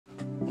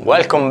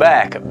Welcome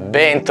back,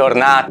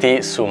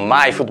 bentornati su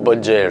My Football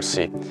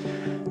Jersey.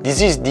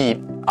 This is the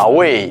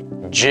away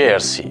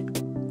jersey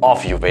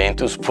of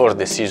Juventus for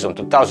the season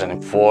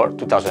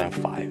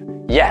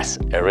 2004-2005. Yes,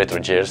 a retro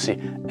jersey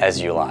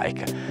as you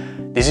like.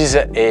 This is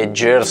a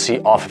jersey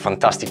of a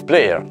fantastic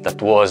player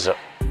that was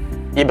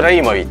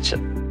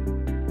Ibrahimovic.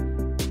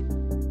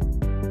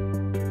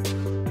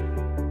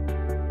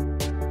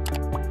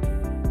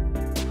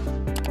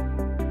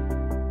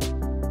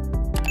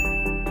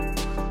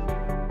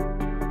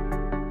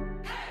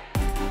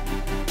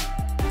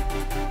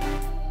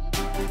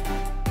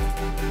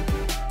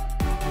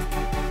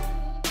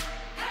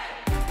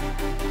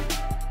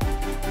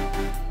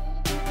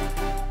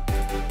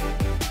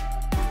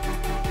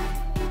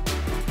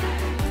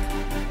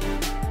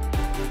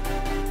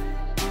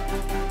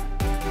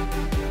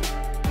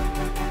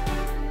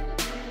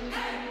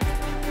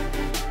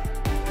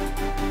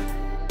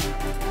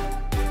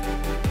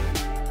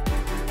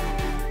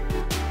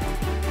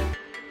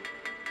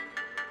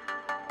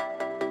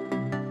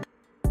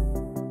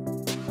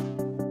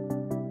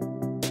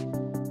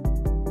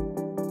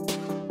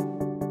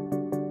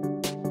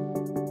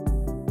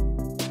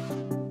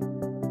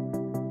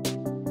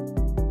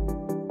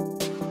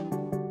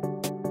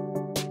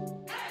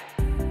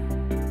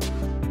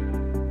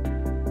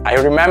 I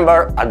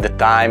remember at the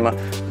time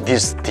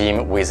this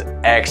team with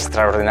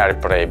extraordinary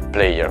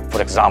player,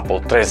 for example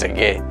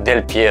Trezeguet,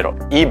 Del Piero,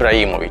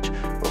 Ibrahimovic,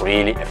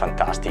 really a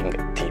fantastic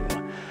team.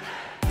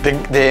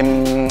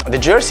 The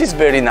jersey is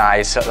very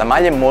nice, la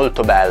maglia è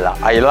molto bella.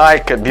 I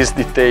like this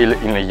detail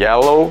in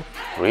yellow,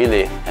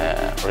 really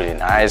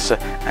nice,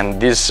 and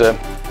this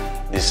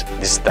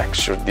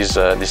texture,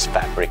 this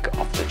fabric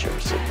of the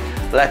jersey.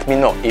 Let me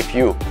know if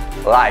you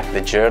like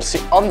the jersey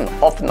or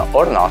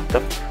not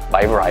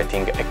by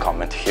writing a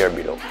comment here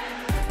below.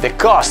 The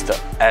cost,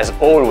 as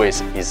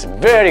always, is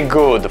very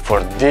good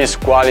for this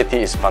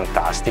quality, is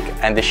fantastic,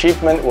 and the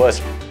shipment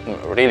was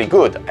really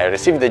good. I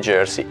received the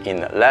jersey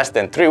in less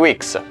than 3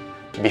 weeks.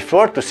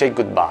 Before to say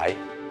goodbye,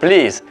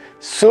 please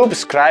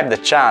subscribe the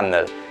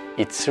channel.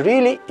 It's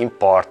really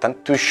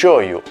important to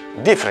show you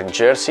different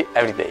jersey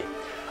every day.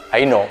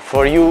 I know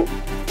for you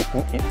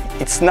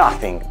it's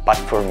nothing, but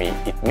for me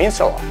it means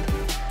a lot.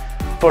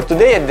 For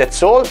today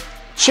that's all.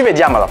 Ci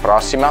vediamo alla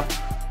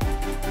prossima.